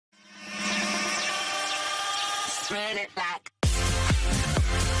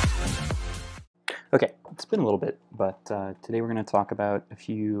Okay, it's been a little bit, but today we're going to talk about a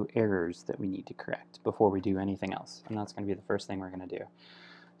few errors that we need to correct before we do anything else, and that's going to be the first thing we're going to do.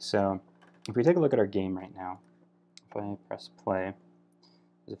 So if we take a look at our game right now, if I press play,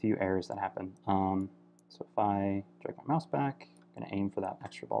 there's a few errors that happen. So if I drag my mouse back, I'm going to aim for that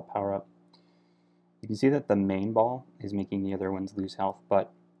extra ball power-up. You can see that the main ball is making the other ones lose health,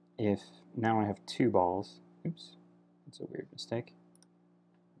 but if now I have two balls, oops, that's a weird mistake.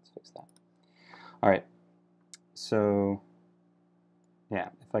 Let's fix that. Alright, so yeah,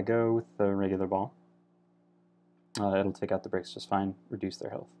 if I go with the regular ball, it'll take out the bricks just fine, reduce their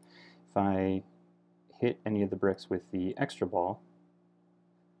health. If I hit any of the bricks with the extra ball,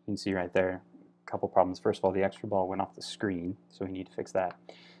 you can see right there a couple problems. First of all, the extra ball went off the screen, so we need to fix that.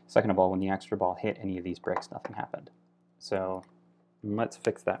 Second of all, when the extra ball hit any of these bricks, nothing happened. So let's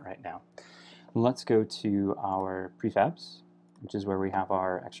fix that right now. Let's go to our prefabs, which is where we have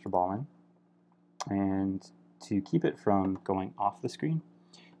our extra ball in. And to keep it from going off the screen,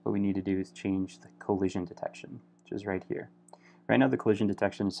 what we need to do is change the collision detection, which is right here. Right now the collision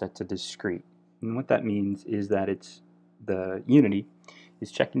detection is set to discrete. And what that means is that the Unity is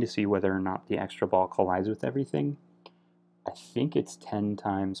checking to see whether or not the extra ball collides with everything. I think it's 10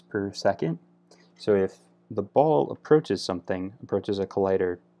 times per second. So if the ball approaches a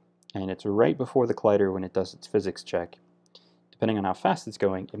collider, and it's right before the collider when it does its physics check, depending on how fast it's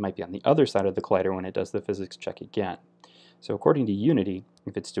going, it might be on the other side of the collider when it does the physics check again. So according to Unity,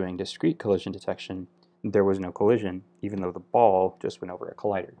 if it's doing discrete collision detection, there was no collision, even though the ball just went over a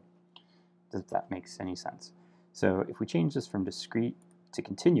collider. Does that make any sense? So if we change this from discrete to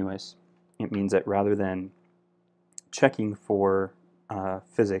continuous, it means that rather than checking for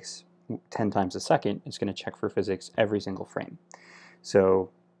physics 10 times a second, it's going to check for physics every single frame.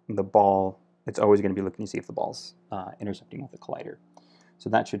 So the ball, it's always going to be looking to see if the ball's intercepting with the collider. So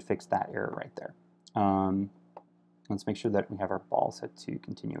that should fix that error right there. Let's make sure that we have our ball set to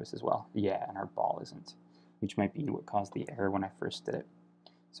continuous as well. Yeah, and our ball isn't, which might be what caused the error when I first did it.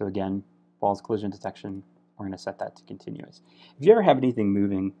 So again, ball's collision detection, we're going to set that to continuous. If you ever have anything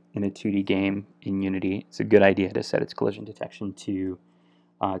moving in a 2D game in Unity, it's a good idea to set its collision detection to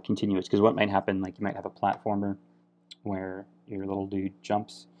continuous, because what might happen, like you might have a platformer where your little dude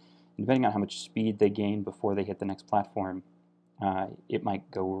jumps, and depending on how much speed they gain before they hit the next platform, it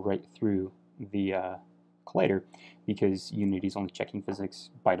might go right through the collider, because Unity is only checking physics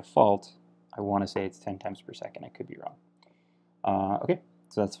by default. I want to say it's 10 times per second. I could be wrong. Okay,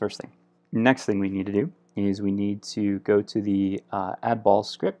 so that's the first thing. Next thing we need to do is we need to go to the add ball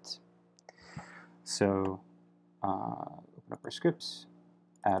script. So open up our scripts,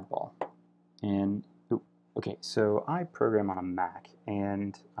 add ball, and okay, so I program on a Mac,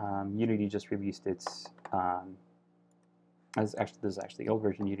 and Unity just released its, this is actually the old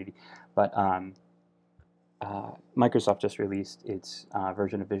version of Unity, but Microsoft just released its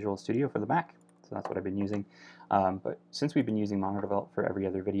version of Visual Studio for the Mac, so that's what I've been using. But since we've been using MonoDevelop for every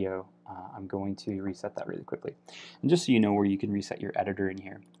other video, I'm going to reset that really quickly. And just so you know where you can reset your editor in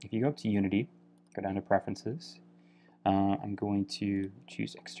here, if you go up to Unity, go down to Preferences, I'm going to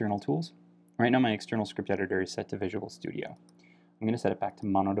choose External Tools. Right now my external script editor is set to Visual Studio. I'm going to set it back to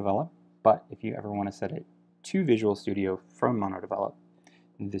MonoDevelop, but if you ever want to set it to Visual Studio from MonoDevelop,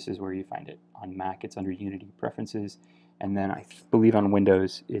 this is where you find it. On Mac it's under Unity Preferences, and then I believe on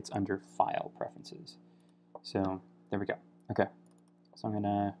Windows it's under File Preferences. So there we go. Okay, so I'm going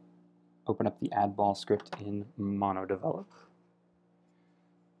to open up the add ball script in MonoDevelop.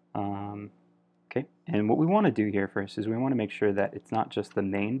 Okay, and what we want to do here first is we want to make sure that it's not just the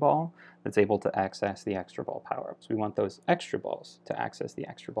main ball that's able to access the extra ball power-ups. We want those extra balls to access the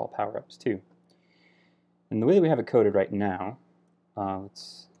extra ball power-ups too. And the way that we have it coded right now,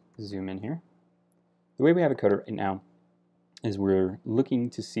 let's zoom in here. The way we have it coded right now is we're looking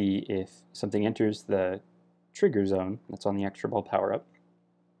to see if something enters the trigger zone that's on the extra ball power-up,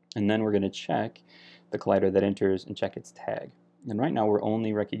 and then we're going to check the collider that enters and check its tag. And right now we're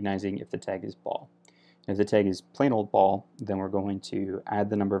only recognizing if the tag is ball. And if the tag is plain old ball, then we're going to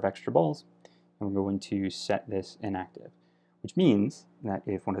add the number of extra balls, and we're going to set this inactive, which means that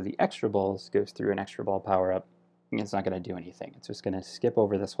if one of the extra balls goes through an extra ball power-up, it's not going to do anything. It's just going to skip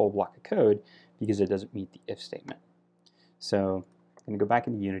over this whole block of code because it doesn't meet the if statement. So I'm going to go back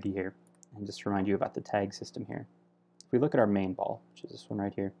into Unity here and just remind you about the tag system here. If we look at our main ball, which is this one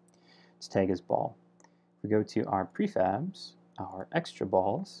right here, its tag is ball. If we go to our prefabs, our extra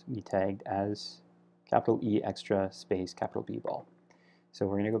balls we tagged as capital E extra space capital B ball. So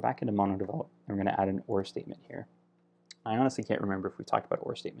we're going to go back into MonoDevelop and we're going to add an OR statement here. I honestly can't remember if we talked about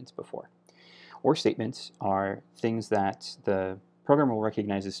OR statements before. OR statements are things that the program will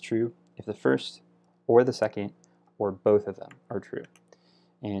recognize as true if the first or the second or both of them are true.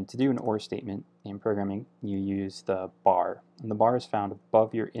 And to do an OR statement in programming, you use the bar. And the bar is found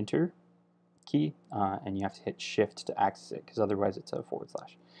above your enter key, and you have to hit shift to access it, because otherwise it's a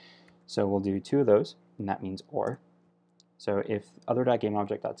 /. So we'll do 2 of those, and that means OR. So if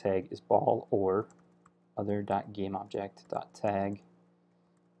other.gameObject.tag is ball, or other.gameObject.tag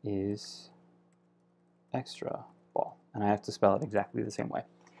is extra ball. And I have to spell it exactly the same way.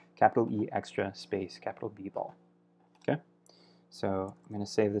 Capital E extra space capital B ball. Okay? So I'm going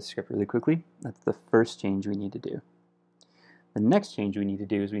to save this script really quickly. That's the first change we need to do. The next change we need to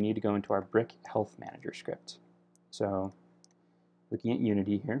do is we need to go into our Brick Health Manager script. So looking at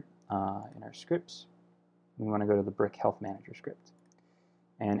Unity here, in our scripts, we want to go to the Brick Health Manager script.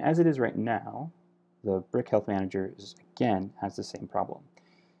 And as it is right now, the Brick Health Manager again has the same problem.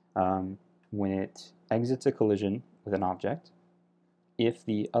 When it exits a collision with an object, if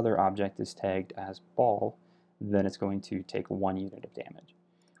the other object is tagged as ball, then it's going to take 1 unit of damage.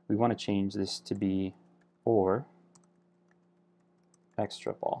 We want to change this to be or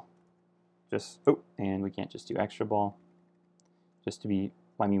extra ball. And we can't just do extra ball. Just to be,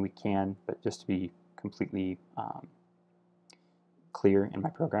 well, I mean we can, but just to be completely clear in my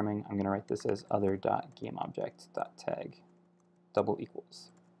programming, I'm going to write this as other.gameObject.tag double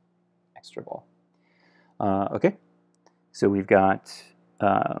equals extra ball. Okay, so we've got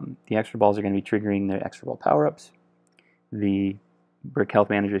the extra balls are going to be triggering the extra ball power-ups. The Brick Health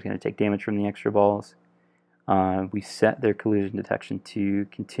Manager is going to take damage from the extra balls. We set their collision detection to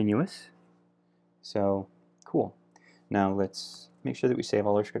continuous. So cool. Now let's make sure that we save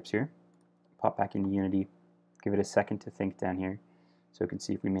all our scripts here. Pop back into Unity. Give it a second to think down here so we can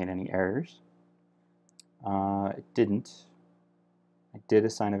see if we made any errors. It didn't. I did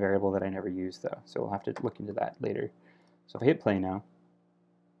assign a variable that I never used though, so we'll have to look into that later. So if I hit play now,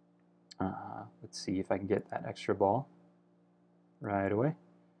 let's see if I can get that extra ball right away.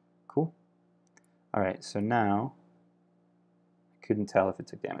 Cool. Alright, so now I couldn't tell if it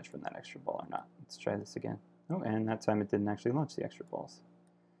took damage from that extra ball or not. Let's try this again. Oh, and that time it didn't actually launch the extra balls.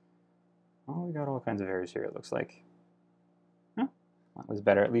 Oh, we got all kinds of errors here, it looks like. Oh, that was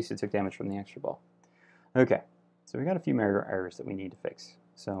better. At least it took damage from the extra ball. Okay, so we got a few errors that we need to fix.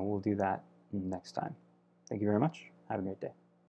 So we'll do that next time. Thank you very much. Have a great day.